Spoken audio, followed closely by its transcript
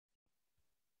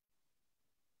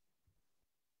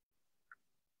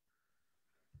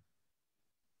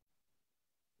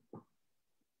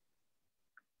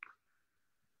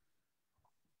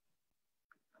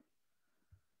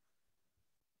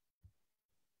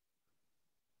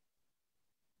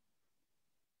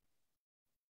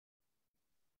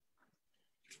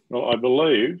Well, I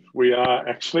believe we are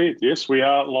actually, yes, we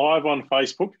are live on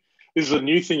Facebook. This is a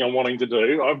new thing I'm wanting to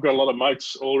do. I've got a lot of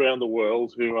mates all around the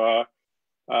world who are,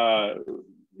 uh,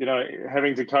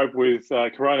 having to cope with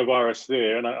coronavirus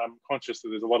there. And I'm conscious that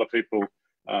there's a lot of people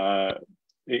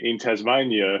in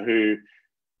Tasmania who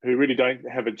really don't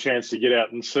have a chance to get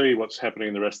out and see what's happening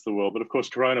in the rest of the world. But of course,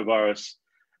 coronavirus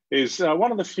is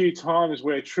one of the few times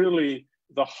where truly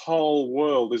the whole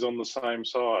world is on the same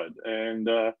side. And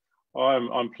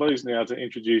I'm pleased now to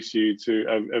introduce you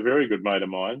to a very good mate of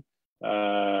mine,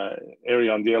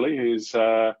 Arion Daly, who's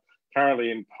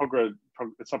currently in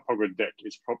it's not Pogradec,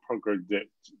 it's Pogradec.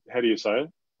 How do you say it?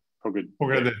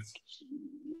 Pogradec.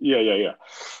 Yeah.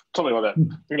 Something like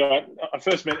that. I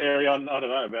first met Arion, I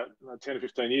don't know, about 10 or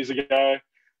 15 years ago.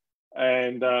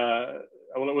 And,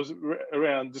 it was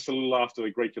around just a little after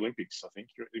the Greek Olympics, I think,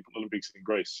 the Olympics in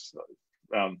Greece.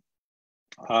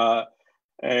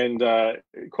 And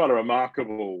quite a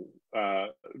remarkable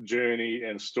journey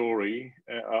and story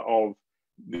of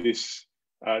this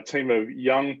team of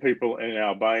young people in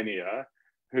Albania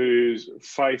whose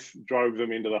faith drove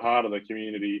them into the heart of the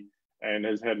community and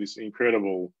has had this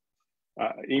incredible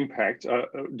impact,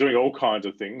 doing all kinds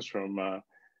of things from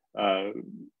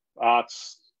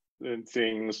arts and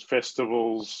things,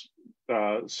 festivals,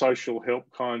 social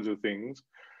help kinds of things.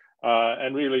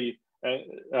 And really,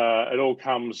 it all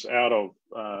comes out of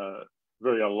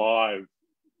very alive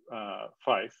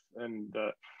faith. And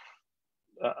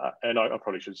I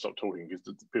probably should stop talking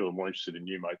because people are more interested in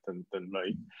you, mate, than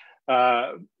me.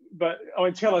 But I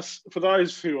mean, tell us, for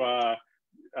those who are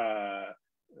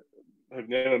have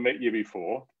never met you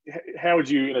before, how would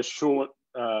you, in a short,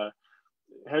 how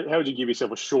would you give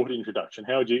yourself a short introduction?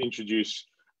 How would you introduce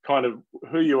kind of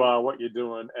who you are, what you're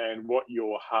doing, and what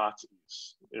your heart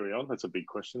is? Arion, that's a big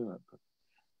question, isn't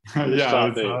it?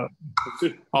 Yeah,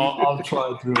 I'll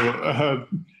try to.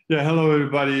 Hello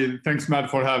everybody. Thanks, Matt,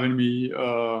 for having me.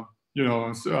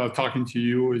 Talking to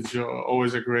you is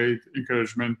always a great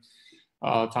encouragement.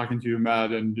 Talking to you,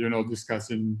 Matt, and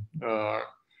discussing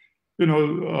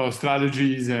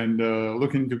strategies and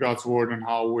looking into God's word and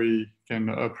how we can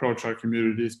approach our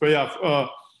communities. But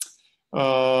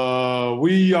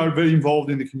we are very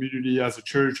involved in the community as a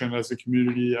church and as a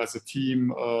community, as a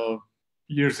team.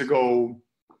 Years ago,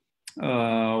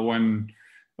 when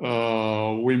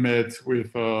we met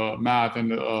with Matt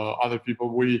and other people,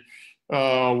 we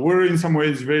were in some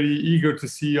ways very eager to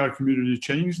see our community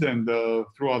changed. And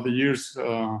throughout the years,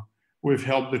 we've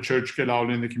helped the church get out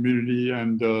in the community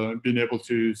and been able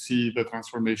to see the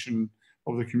transformation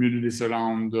of the communities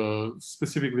around,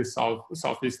 specifically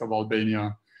southeast of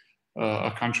Albania,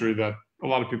 a country that a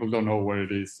lot of people don't know where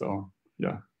it is. So,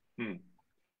 yeah.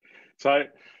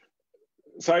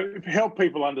 So help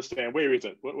people understand, where is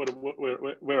it?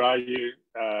 Where are you?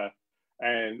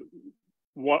 And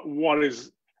what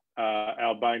is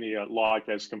Albania like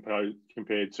as compared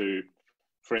to,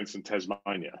 for instance,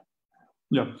 Tasmania?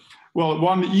 Yeah, well,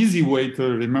 one easy way to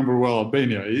remember where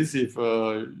Albania is, if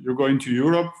you're going to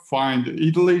Europe, find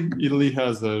Italy. Italy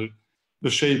has the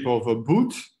shape of a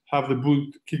boot. Have the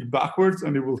boot kick backwards,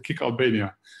 and it will kick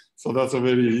Albania. So that's a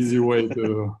very easy way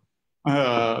to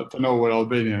know where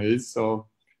Albania is. So,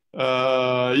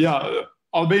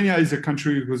 Albania is a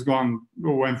country who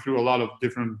went through a lot of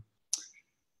different.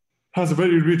 Has a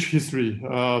very rich history,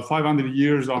 500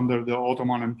 years under the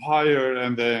Ottoman Empire,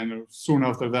 and then soon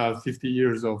after that, 50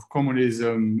 years of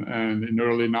communism, and in the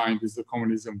early 90s, the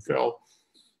communism fell.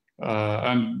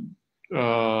 During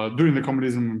the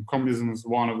communism was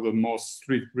one of the most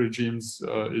strict regimes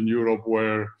in Europe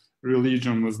where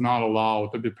religion was not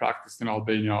allowed to be practiced in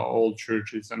Albania. All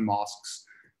churches and mosques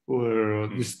were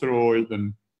destroyed,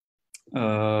 and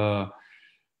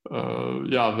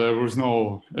there was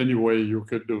no any way you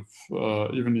could have,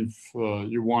 even if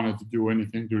you wanted to do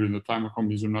anything during the time of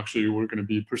communism, actually you were going to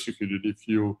be persecuted if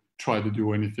you tried to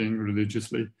do anything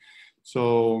religiously.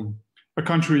 So a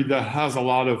country that has a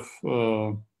lot of,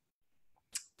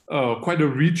 quite a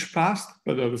rich past,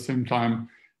 but at the same time,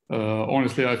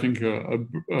 honestly, I think a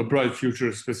bright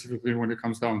future, specifically when it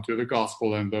comes down to the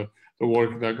gospel and the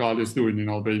work that God is doing in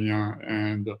Albania,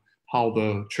 and how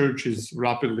the church is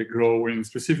rapidly growing,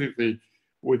 specifically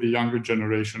with the younger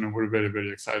generation. And we're very, very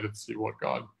excited to see what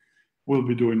God will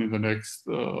be doing in the next,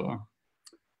 what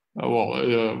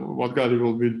God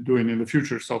will be doing in the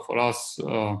future. So for us,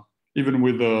 even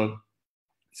with the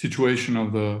situation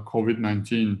of the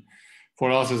COVID-19,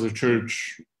 for us as a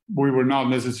church, we were not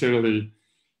necessarily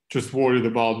just worried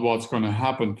about what's going to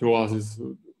happen to us. Is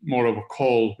more of a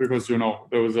call, because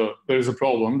there is a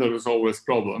problem. There is always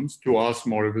problems. To us,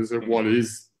 more of it is what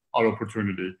is our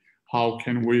opportunity? How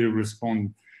can we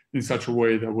respond in such a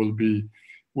way that we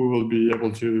will be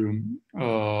able to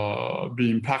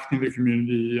be impacting the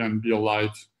community and be a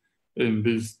light in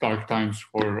these dark times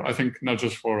for, I think, not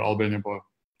just for Albania, but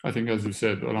I think, as you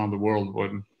said, around the world,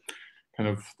 when kind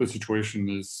of the situation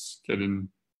is getting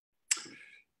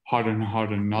harder and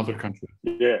harder in other countries.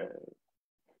 Yeah.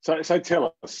 So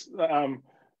tell us,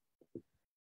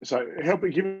 so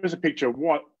give us a picture of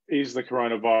what is the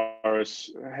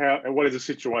coronavirus, what is the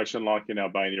situation like in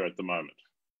Albania at the moment?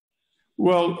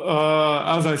 Well,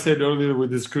 as I said earlier with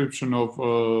the description of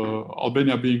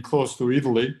Albania being close to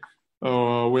Italy,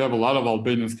 we have a lot of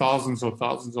Albanians, thousands of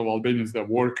Albanians that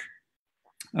work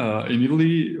in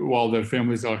Italy while their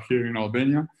families are here in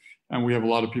Albania. And we have a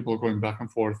lot of people going back and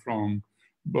forth from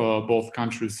both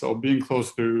countries. So being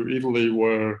close to Italy,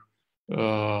 where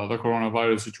the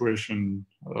coronavirus situation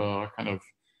kind of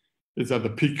is at the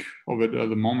peak of it at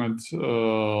the moment,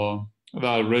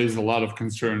 that raised a lot of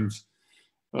concerns.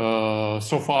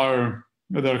 So far,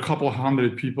 there are a couple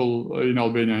hundred people in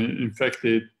Albania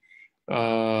infected.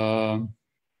 Not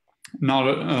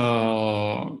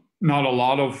a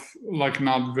lot of,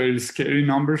 not very scary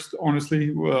numbers,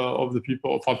 honestly, of the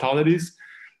people, fatalities.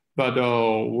 But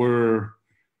we're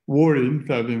worried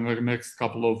that in the next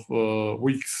couple of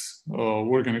weeks,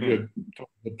 we're going to get to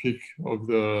the peak of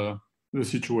the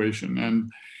situation.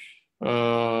 And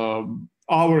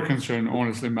our concern,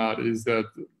 honestly, Matt, is that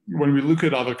when we look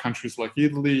at other countries like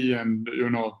Italy and,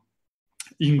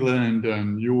 England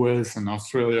and US and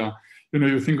Australia,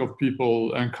 you think of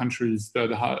people and countries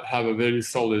that have a very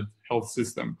solid health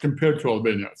system compared to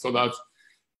Albania. So that's,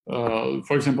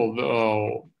 for example,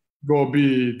 go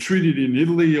be treated in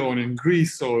Italy or in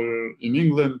Greece or in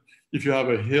England. If you have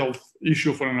a health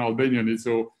issue for an Albanian,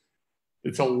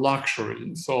 it's a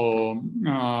luxury. So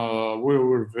we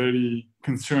were very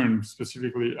concerned,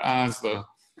 specifically as the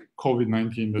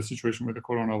COVID-19, the situation with the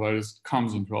coronavirus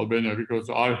comes into Albania, because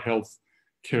our health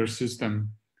care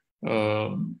system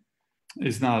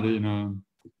is not in a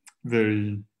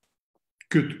very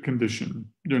good condition,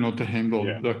 to handle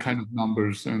the kind of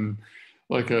numbers. And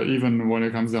even when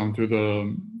it comes down to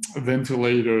the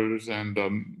ventilators and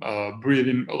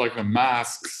breathing, the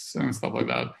masks and stuff like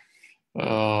that,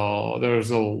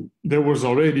 there was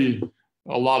already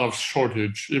a lot of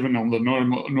shortage, even on the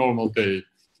normal day.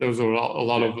 There was a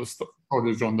lot of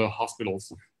shortage on the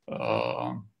hospitals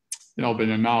in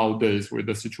Albania nowadays, with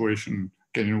the situation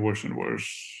getting worse and worse.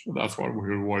 That's what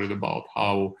we're worried about,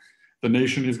 how the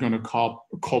nation is going to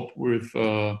cope with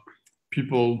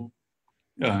people,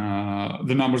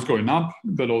 the numbers going up,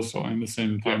 but also in the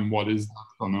same time, what is that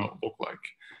going to look like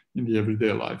in the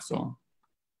everyday life. So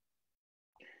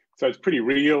it's pretty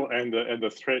real, and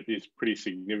the threat is pretty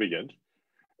significant.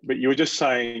 But you were just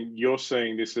saying, you're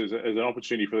seeing this as an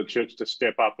opportunity for the church to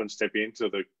step up and step into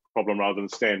the problem rather than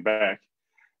stand back.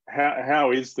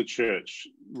 How is the church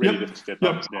ready to step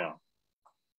up now?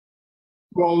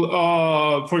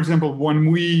 Well, for example,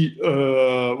 when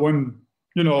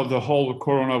the whole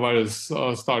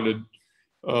coronavirus started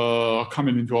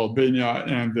coming into Albania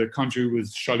and the country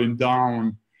was shutting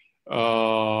down,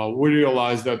 we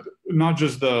realized that not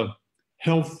just the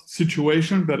health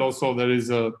situation, but also there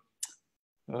is a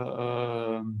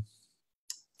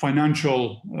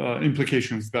financial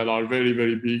implications that are very,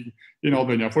 very big in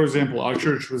Albania. For example, our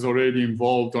church was already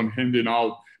involved on handing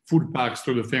out food packs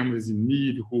to the families in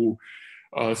need, who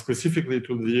specifically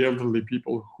to the elderly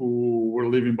people who were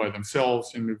living by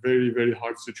themselves in very, very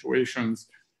hard situations,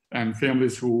 and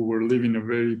families who were living in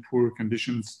very poor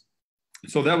conditions.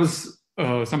 So that was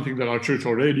something that our church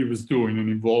already was doing and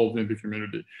involved in the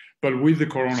community. But with the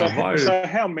coronavirus... So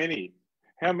how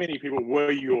many people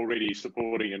were you already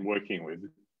supporting and working with?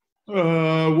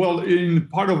 Well, in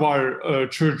part of our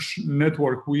church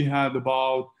network, we had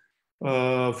about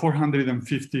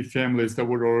 450 families that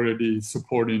were already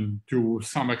supporting to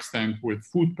some extent with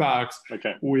food packs,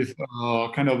 with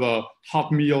kind of a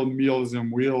hot meals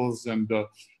and wheels, and the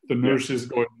nurses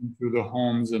going into the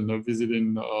homes and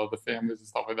visiting the families and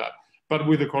stuff like that. But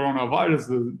with the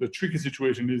coronavirus, the tricky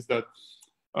situation is that,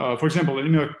 for example,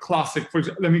 in a classic,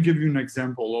 let me give you an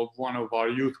example of one of our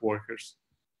youth workers.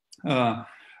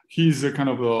 He's a kind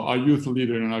of a youth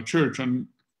leader in our church, and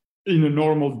in a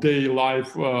normal day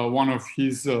life, one of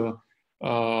his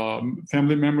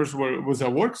family members was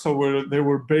at work, so they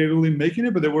were barely making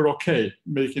it, but they were okay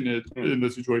making it in the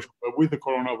situation. But with the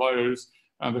coronavirus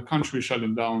and the country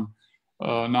shutting down,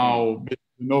 now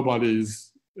nobody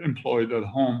is employed at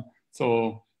home.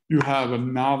 So you have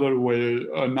another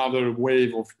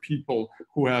wave of people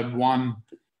who had one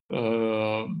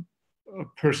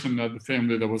person at the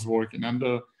family that was working. And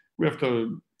we have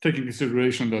to take in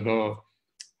consideration that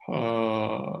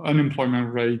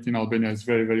unemployment rate in Albania is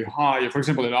very, very high. For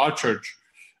example, at our church,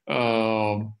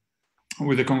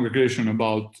 with a congregation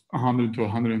about 100 to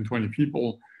 120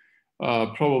 people,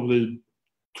 probably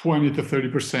 20 to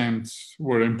 30%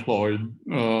 were employed,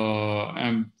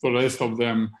 and the rest of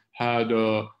them had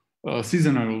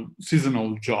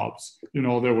seasonal jobs. You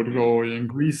know, they would go in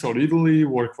Greece or Italy,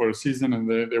 work for a season, and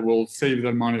they will save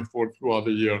their money for throughout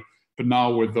the year. But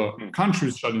now with the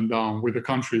country shutting down, with the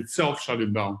country itself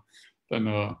shutting down, then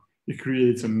it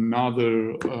creates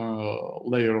another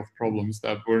layer of problems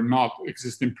that were not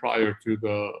existing prior to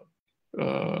the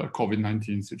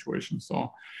COVID-19 situation.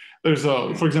 So there's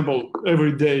for example,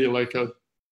 every day, like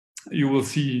you will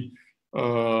see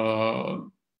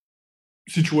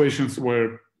situations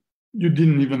where you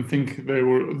didn't even think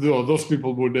those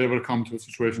people would ever come to a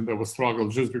situation that was struggle,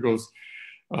 just because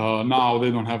now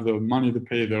they don't have the money to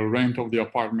pay the rent of the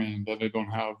apartment, that they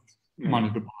don't have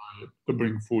money to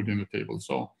bring food in the table.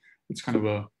 So it's kind of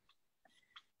a.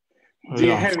 Do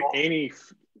you have any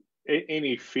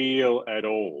feel at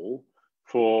all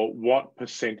for what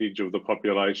percentage of the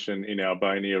population in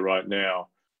Albania right now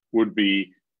would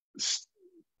be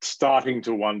starting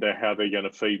to wonder how they're going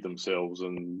to feed themselves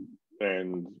and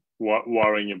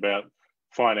worrying about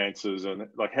finances, and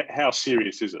like how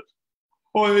serious is it?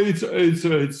 Oh,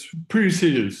 it's pretty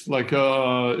serious. Like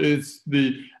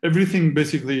everything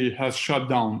basically has shut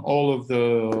down. All of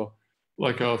the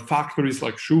factories,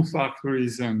 like shoe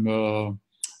factories and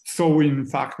sewing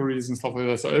factories and stuff like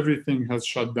that. So everything has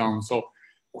shut down. So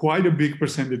quite a big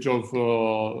percentage of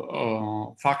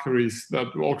factories that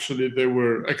actually they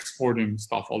were exporting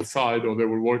stuff outside, or they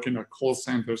were working at call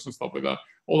centers and stuff like that.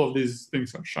 All of these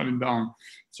things are shutting down.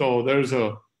 So there's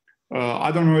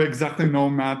I don't know exactly,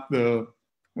 Matt, the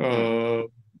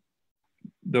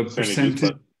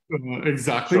percentage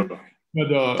exactly, sure.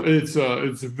 But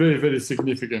it's very, very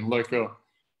significant. Like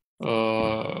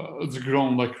it's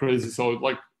grown like crazy. So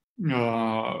like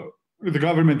the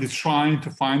government is trying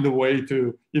to find a way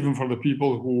to, even for the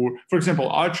people who, for example,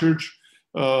 our church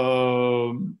we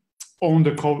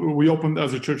opened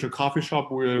as a church a coffee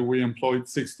shop where we employed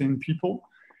 16 people,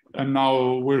 and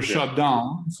now we're shut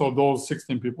down. So those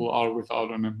 16 people are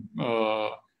without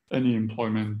any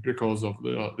employment because of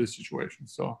this situation.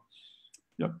 So,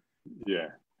 yeah.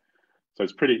 So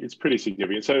it's pretty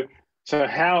significant. So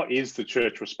how is the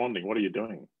church responding? What are you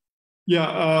doing?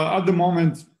 Yeah, at the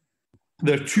moment,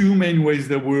 there are two main ways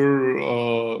that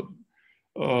we're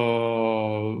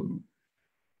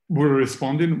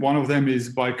responding. One of them is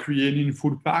by creating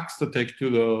food packs to take to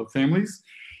the families,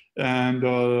 and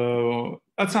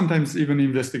sometimes even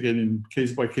investigating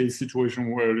case-by-case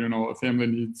situation where a family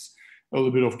needs a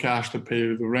little bit of cash to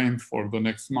pay the rent for the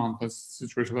next month. That's a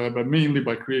situation like that, but mainly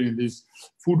by creating these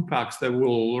food packs that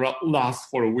will last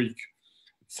for a week.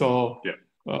 So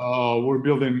we're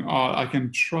building. I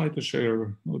can try to share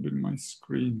a little bit my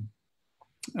screen.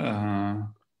 That'd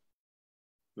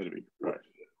be right.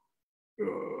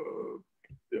 So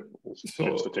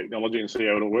just the technology and see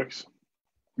how it all works.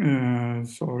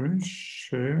 Sorry,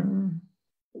 share.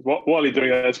 While you're doing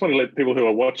that, I just want to let people who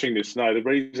are watching this know the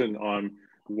reason I'm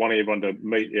wanting everyone to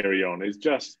meet Erion is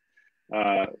just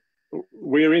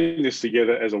we're in this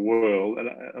together as a world, and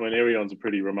I mean Erion's a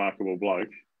pretty remarkable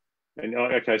bloke. And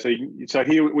okay, so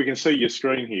here we can see your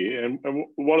screen here, and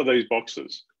what are these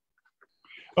boxes?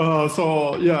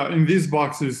 So yeah, in these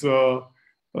boxes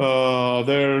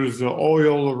there's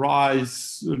oil,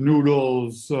 rice,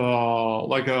 noodles,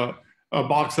 like a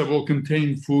box that will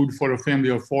contain food for a family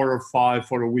of 4 or 5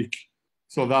 for a week.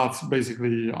 So that's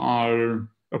basically our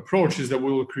approach, is that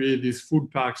we will create these food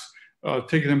packs,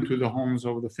 take them to the homes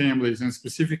of the families, and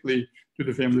specifically to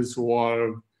the families who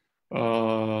are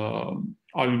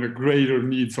in a greater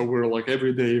need. So we're like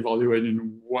every day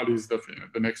evaluating what is the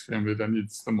next family that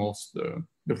needs the most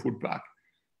the food pack.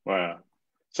 Wow.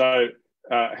 So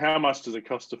how much does it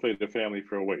cost to feed a family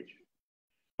for a week?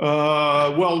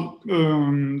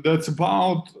 That's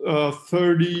about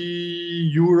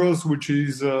 30 euros, which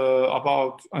is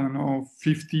about, I don't know,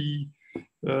 50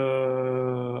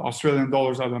 Australian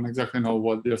dollars. I don't exactly know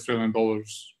what the Australian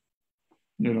dollars,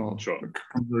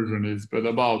 conversion is, but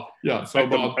about, yeah. So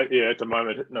at the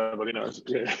moment, nobody knows.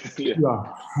 Yeah.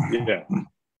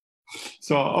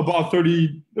 So about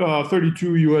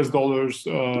 32 US dollars,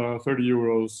 30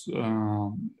 euros,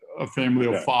 a family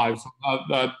of 5. So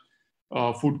that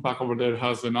food pack over there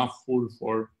has enough food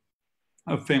for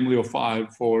a family of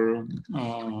 5 for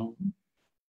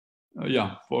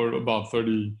about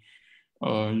 30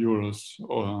 euros.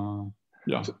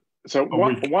 So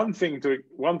one thing to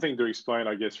explain,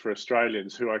 I guess, for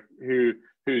Australians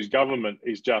whose government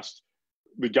is just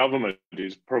the government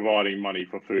is providing money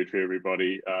for food for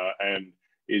everybody and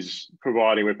is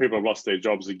providing, where people have lost their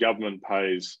jobs, the government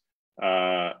pays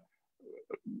a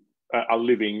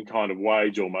living kind of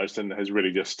wage almost, and has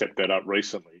really just stepped that up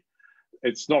recently.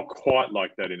 It's not quite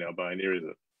like that in Albania, is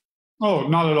it? Oh,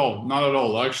 not at all. Not at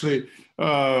all. Actually,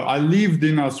 I lived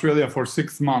in Australia for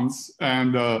 6 months,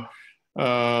 and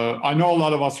I know a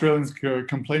lot of Australians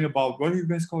complain about, what do you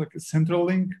guys call it?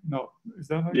 Centrelink? No, is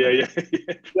that how you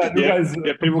you guys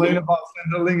complain about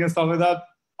Centrelink and stuff like that?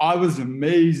 I was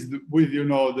amazed with, the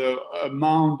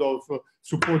amount of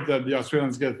support that the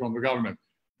Australians get from the government.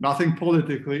 Nothing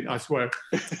politically, I swear.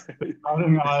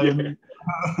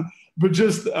 But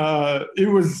just, it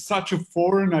was such a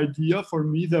foreign idea for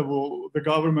me that the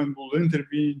government will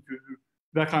intervene to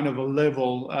that kind of a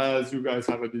level as you guys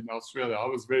have it in Australia. I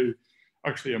was very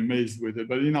actually amazed with it.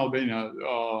 But in Albania,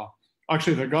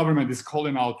 actually the government is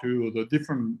calling out to the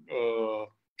different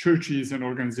churches and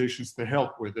organizations to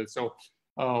help with it. So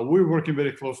we're working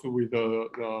very closely with the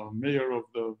mayor of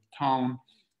the town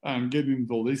and getting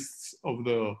the lists of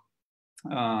the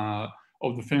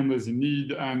families in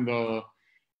need, and the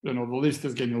list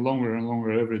is getting longer and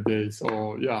longer every day.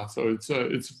 So yeah, so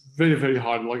it's very, very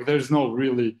hard. Like, there's no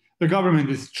really, the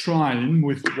government is trying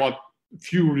with what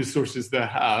few resources they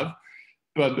have,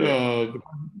 but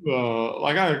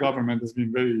like our government has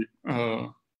been very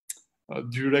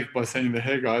direct by saying that,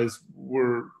 hey guys,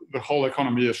 the whole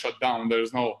economy is shut down.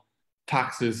 There's no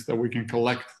taxes that we can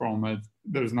collect from it.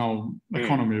 There's no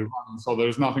economy running, so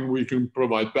there's nothing we can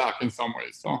provide back in some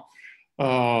ways. So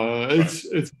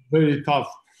it's very tough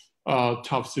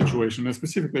situation, and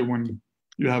specifically when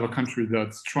you have a country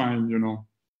that's trying,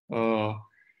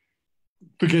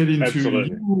 to get into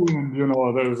Absolutely. you, and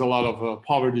there's a lot of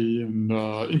poverty and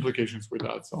implications with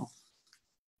that.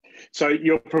 So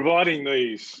you're providing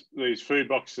these food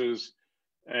boxes,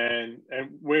 and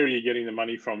where are you getting the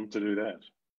money from to do that?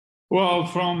 Well,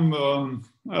 from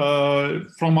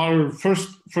our first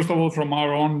of all, from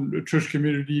our own church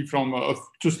community, from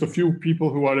just a few people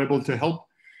who are able to help.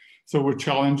 So we're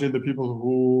challenging the people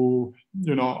who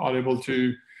are able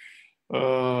to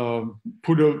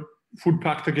put a food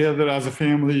pack together as a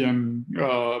family and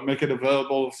make it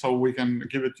available so we can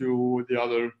give it to the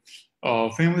other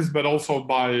families, but also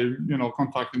by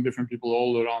contacting different people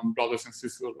all around, brothers and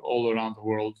sisters all around the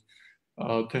world,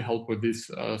 to help with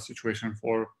this situation,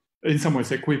 for in some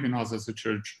ways equipping us as a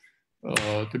church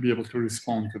to be able to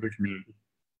respond to the community.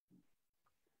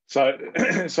 So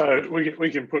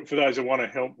we can put, for those who want to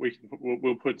help,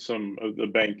 we'll put some of the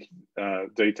bank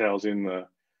details in the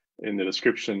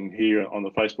description here on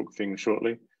the Facebook thing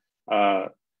shortly.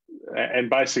 And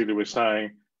basically we're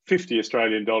saying 50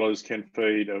 Australian dollars can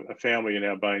feed a family in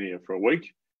Albania for a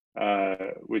week,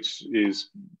 which is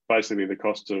basically the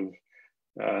cost of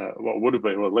what would have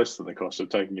been, less than the cost of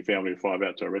taking your family of 5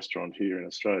 out to a restaurant here in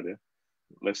Australia,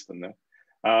 less than that.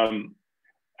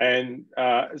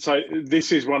 So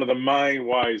this is one of the main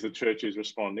ways the church is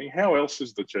responding. How else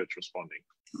is the church responding?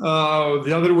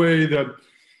 The other way that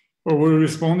we're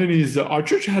responding is our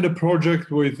church had a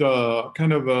project with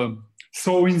kind of a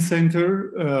sewing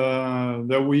center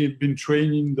that we've been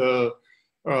training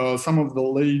some of the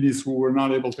ladies who were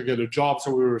not able to get a job. So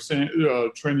we were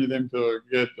training them to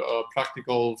get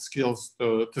practical skills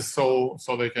to sew,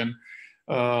 so they can.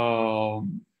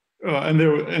 And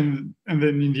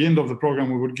then in the end of the program,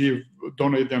 we would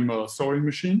donate them a sewing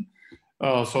machine,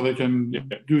 so they can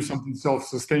do something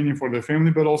self-sustaining for their family,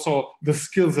 but also the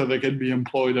skills that they can be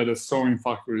employed at a sewing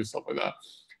factory, stuff like that.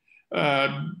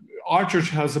 Our church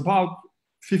has about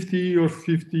 50 or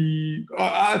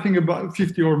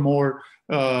more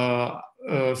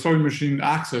sewing machine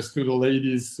access to the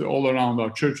ladies all around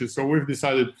our churches. So we've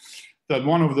decided that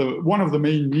one of the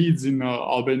main needs in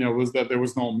Albania was that there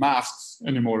was no masks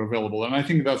anymore available, and I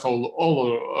think that's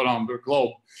all around the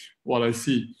globe what I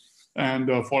see. And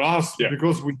for us,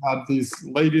 because we had these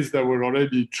ladies that were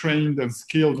already trained and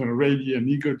skilled and ready and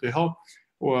eager to help,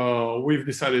 we've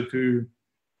decided to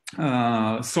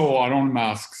sew our own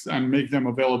masks and make them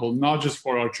available not just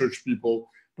for our church people,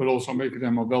 but also make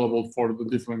them available for the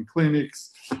different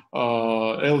clinics,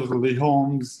 elderly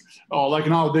homes. Like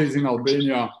nowadays in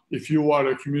Albania, if you are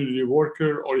a community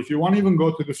worker, or if you want to even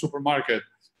go to the supermarket,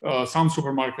 some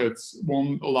supermarkets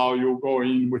won't allow you go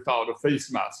in without a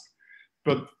face mask.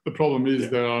 But the problem is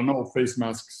there are no face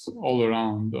masks all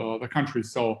around the country.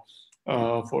 So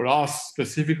for us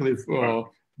specifically, we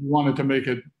wanted to make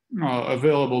it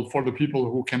available for the people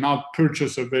who cannot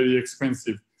purchase a very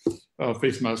expensive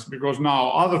face mask, because now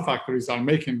other factories are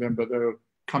making them, but they're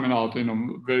coming out in a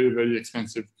very, very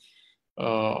expensive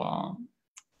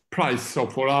price. So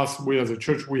for us, we as a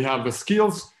church, we have the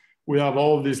skills. We have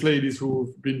all these ladies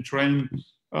who've been trained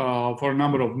for a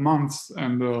number of months.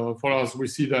 And for us, we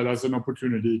see that as an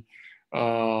opportunity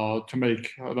to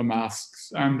make the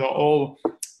masks. And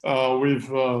we've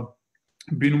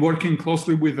been working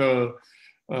closely with a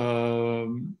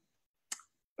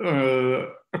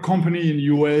company in the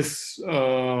US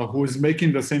who is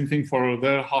making the same thing for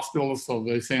their hospitals. So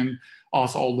they send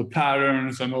us all the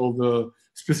patterns and all the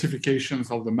specifications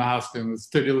of the mask and the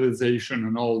sterilization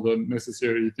and all the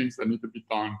necessary things that need to be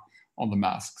done on the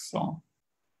masks. So,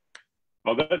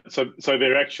 so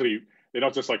they're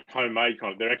not just like homemade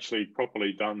kind of, they're actually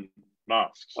properly done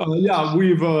masks. Yeah,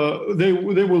 they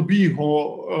will be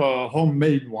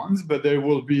homemade ones, but they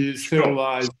will be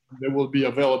sterilized. Sure. They will be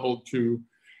available to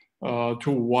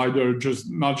wider,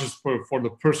 not just for the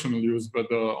personal use, but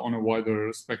on a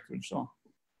wider spectrum.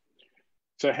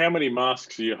 So how many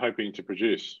masks are you hoping to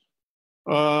produce?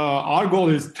 Our goal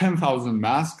is 10,000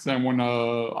 masks, and when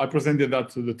I presented that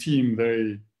to the team,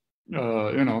 they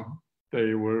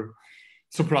were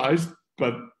surprised.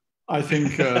 But I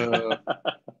think,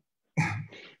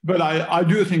 but I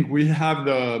do think we have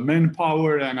the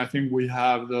manpower, and I think we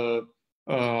have the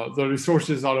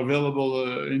resources are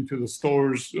available into the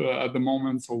stores at the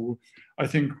moment. So I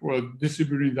think we're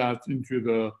distributing that into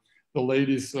the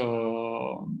ladies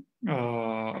of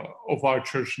our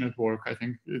church network. I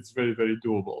think it's very, very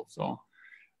doable. So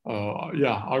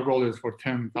yeah, our goal is for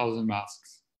 10,000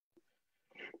 masks.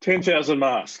 10,000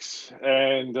 masks.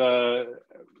 And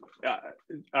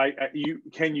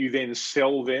can you then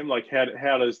sell them? Like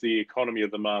how does the economy of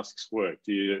the masks work?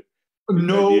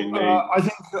 No, I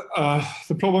think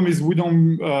the problem is we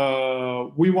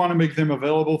want to make them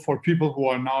available for people who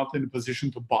are not in a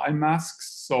position to buy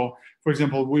masks. So, for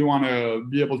example, we want to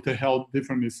be able to help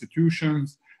different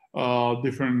institutions,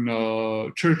 different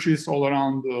churches all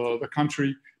around the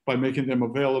country by making them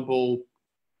available,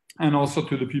 and also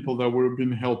to the people that we've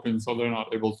been helping so they're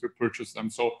not able to purchase them.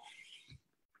 So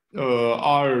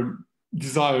our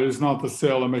desire is not to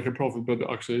sell and make a profit, but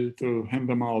actually to hand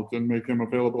them out and make them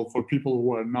available for people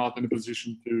who are not in a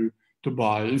position to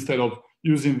buy. Instead of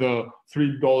using the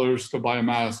 $3 to buy a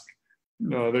mask,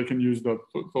 they can use those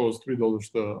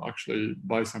 $3 to actually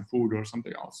buy some food or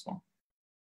something else.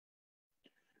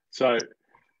 So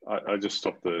I just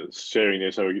stopped the sharing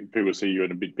there so people see you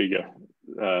in a bit bigger.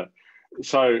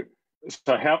 So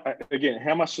how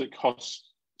much does it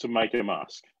cost to make a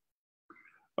mask?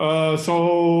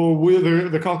 So with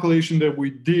the calculation that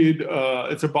we did,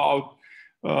 it's about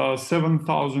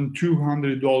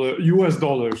 $7,200 US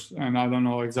dollars, and I don't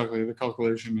know exactly the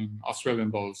calculation in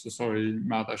Australian dollars. So sorry,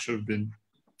 Matt, I should have been.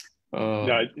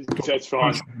 No, that's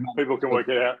fine. People can work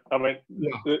it out. I mean,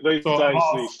 these days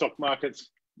the stock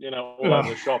markets, all over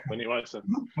the shop anyway. So,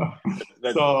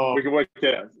 we can work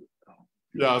it out.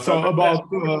 Yeah, so about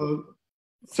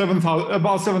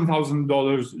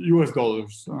 $7,000 US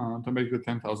dollars to make the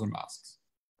 10,000 masks.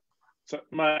 So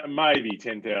maybe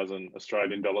 10,000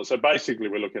 Australian dollars. So basically,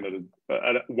 we're looking at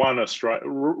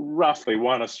roughly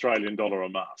 $1 Australian dollar a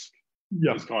mask.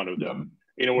 Yeah, is kind of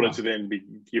in order to then be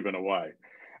given away.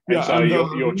 And so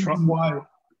you're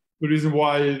the reason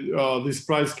why this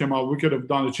price came out, we could have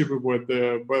done it cheaper, but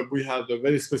we had a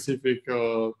very specific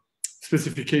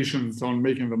specifications on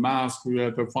making the mask. We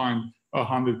had to find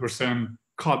 100%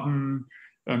 cotton,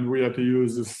 and we had to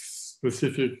use a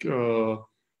specific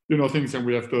things, and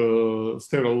we have to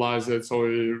sterilize it so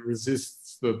it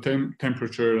resists the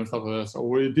temperature and stuff like that. So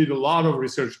we did a lot of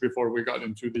research before we got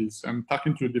into this and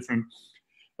talking to different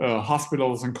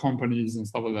hospitals and companies and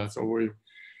stuff like that. So we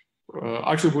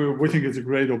think it's a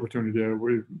great opportunity.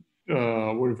 We're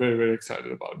very, very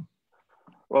excited about it.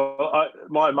 Well,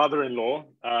 my mother-in-law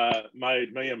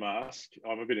made me a mask.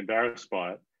 I'm a bit embarrassed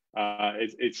by it.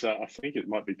 It's I think it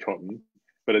might be cotton,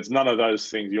 but it's none of those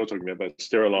things you're talking about,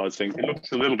 sterilized things. It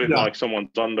looks a little bit like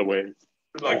someone's underwear.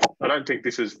 Like, I don't think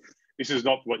this is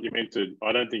not what you meant to.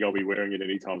 I don't think I'll be wearing it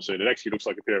anytime soon. It actually looks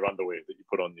like a pair of underwear that you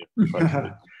put on your face.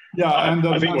 And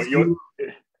I think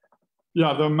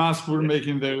the masks we're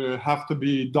making, they have to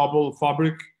be double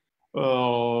fabric.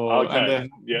 Okay.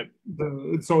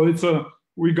 So it's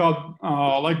we got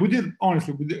we did,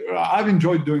 honestly, I've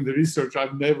enjoyed doing the research.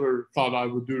 I've never thought I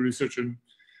would do research in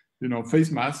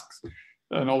face masks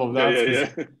and all of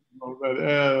that.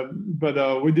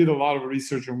 But we did a lot of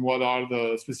research on what are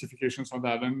the specifications on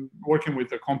that, and working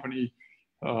with a company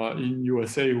in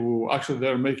USA who actually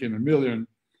they're making 1 million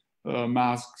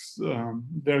masks.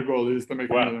 Their goal is to make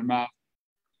 1 million masks.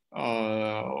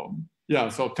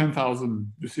 So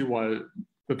 10,000, you see why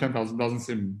the 10,000 doesn't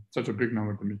seem such a big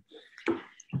number to me.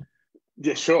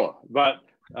 Yeah, sure. But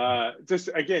just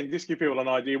give people an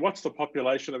idea. What's the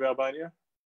population of Albania?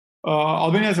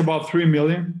 Albania is about 3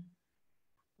 million.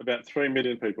 About 3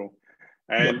 million people.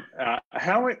 And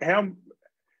how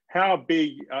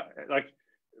big?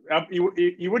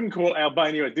 You wouldn't call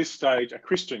Albania at this stage a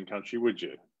Christian country, would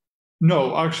you?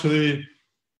 No, actually,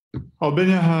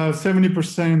 Albania has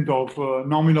 70% of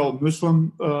nominal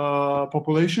Muslim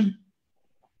population.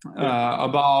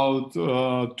 About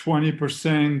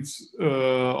 20%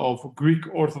 of Greek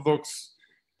Orthodox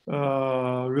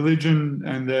religion,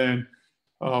 and then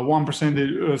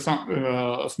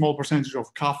 1%, a small percentage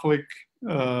of Catholic,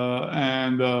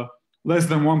 and less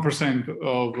than 1%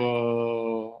 of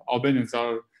Albanians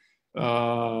are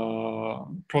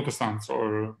Protestants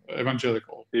or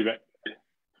evangelical.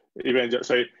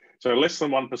 So less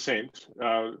than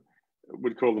 1%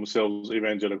 would call themselves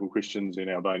evangelical Christians in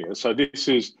Albania. So this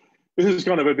is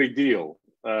kind of a big deal.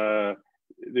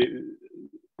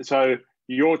 So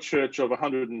your church of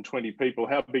 120 people,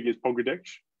 how big is Pogradec?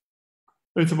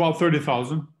 It's about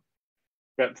 30,000.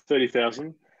 About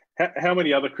 30,000. How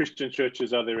many other Christian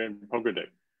churches are there in Pogradec?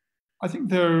 I think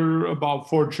there are about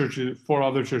four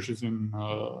other churches in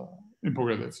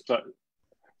Pogradec.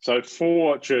 So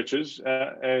 4 churches,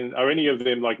 and are any of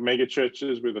them like mega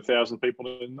churches with 1,000 people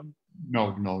in them?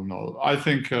 No. I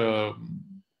think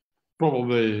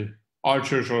probably our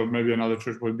church or maybe another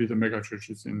church would be the mega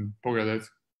churches in Pogradec.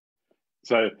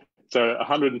 So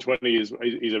 120 is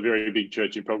a very big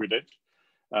church in Pogradec.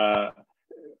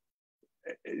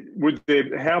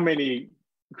 How many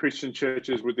Christian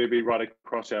churches would there be right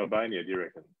across Albania, do you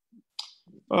reckon?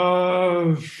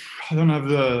 I don't have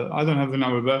the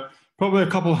number, but probably a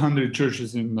couple hundred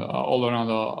churches in all around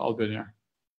Albania.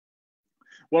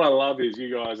 What I love is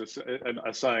you guys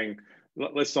are saying,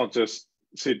 let's not just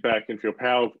sit back and feel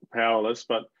powerless,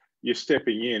 but you're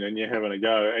stepping in and you're having a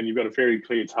go, and you've got a very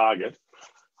clear target.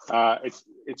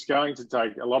 It's going to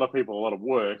take a lot of people a lot of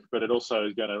work, but it also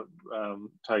is going to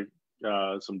take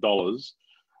some dollars.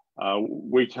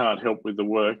 We can't help with the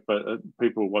work, but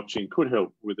people watching could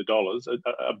help with the dollars.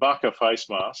 A buck a face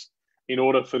mask, in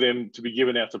order for them to be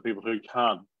given out to people who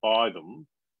can't buy them.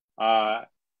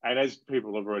 And as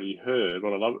people have already heard,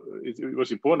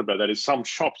 what's important about that is some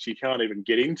shops you can't even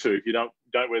get into if you don't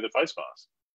wear the face mask.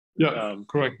 Yeah,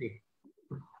 correctly.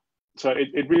 So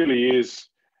it really is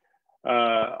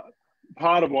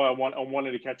part of why I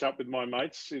wanted to catch up with my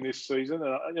mates in this season.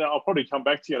 And I'll probably come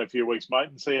back to you in a few weeks, mate,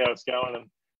 and see how it's going.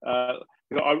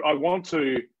 And I want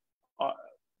to.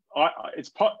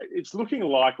 It's looking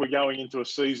like we're going into a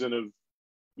season of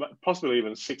possibly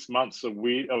even 6 months of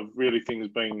really things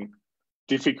being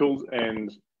difficult,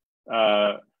 and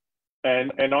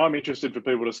I'm interested for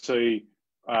people to see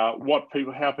how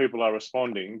people are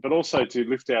responding, but also to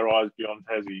lift our eyes beyond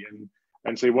Tassie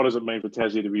and see what does it mean for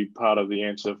Tassie to be part of the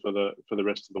answer for the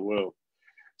rest of the world.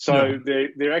 So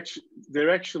there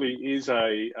actually is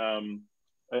an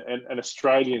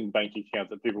Australian bank account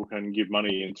that people can give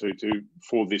money into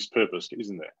for this purpose,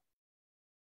 isn't there?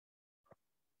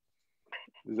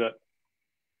 Is that,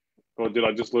 or did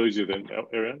I just lose you then,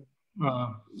 Arian?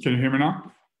 Can you hear me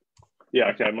now? Yeah,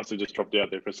 okay, I must have just dropped out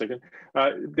there for a second.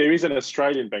 There is an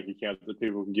Australian bank account that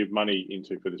people can give money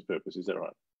into for this purpose, is that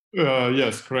right?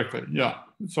 Yes, correctly. Yeah.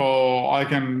 So I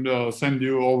can send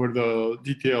you over the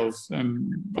details,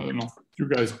 and I don't know, you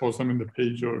guys post them in the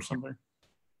page or something.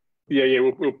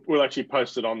 Yeah. We'll actually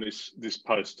post it on this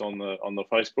post on the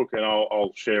Facebook, and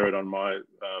I'll share it on my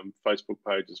Facebook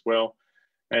page as well.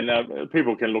 And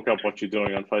people can look up what you're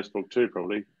doing on Facebook too,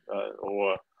 probably,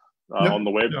 or on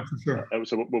the web. Yeah, for sure.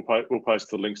 So we'll post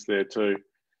the links there too.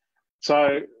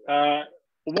 So, how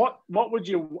would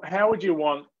you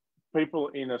want people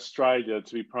in Australia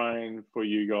to be praying for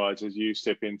you guys as you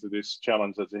step into this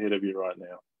challenge that's ahead of you right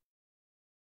now?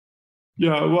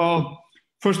 Yeah, well,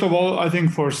 first of all, I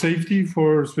think for safety,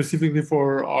 specifically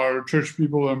for our church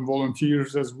people and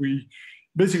volunteers, as we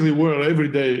basically were every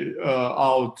day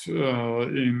out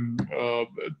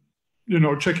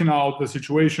checking out the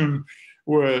situation.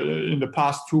 Where in the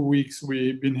past 2 weeks,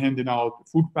 we've been handing out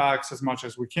food packs as much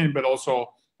as we can, but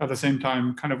also at the same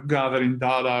time kind of gathering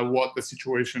data, what the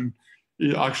situation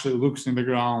actually looks in the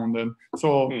ground. And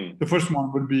so the first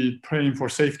one would be praying for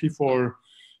safety for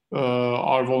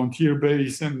our volunteer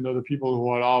base and the people who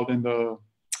are out in the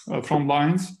front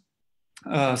lines.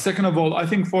 Second of all, I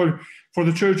think for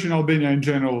the church in Albania in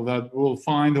general, that will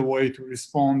find a way to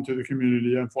respond to the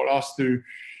community, and for us to,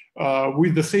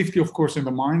 with the safety, of course, in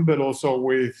the mind, but also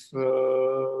with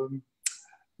the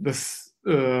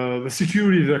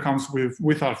security that comes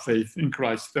with our faith in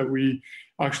Christ, that we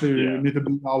actually need to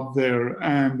be out there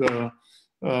and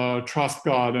trust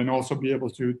God and also be able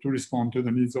to respond to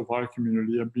the needs of our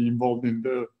community and be involved in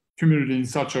the community in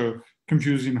such a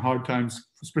confusing, hard times,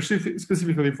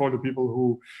 specifically for the people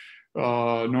who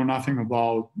know nothing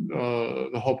about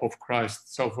the hope of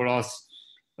Christ. So for us,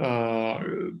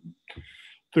 to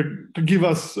give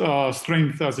us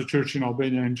strength as a church in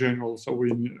Albania in general, so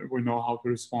we know how to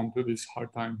respond to this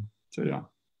hard time. So yeah.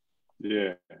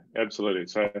 Yeah, absolutely.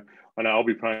 So I know I'll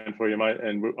be praying for you, mate,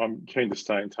 and I'm keen to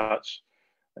stay in touch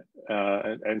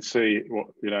and see what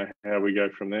how we go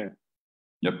from there.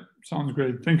 Yep, sounds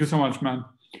great. Thank you so much, man.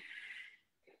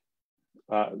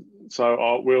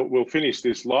 So we'll finish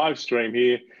this live stream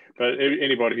here, but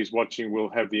anybody who's watching will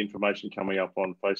have the information coming up on Facebook.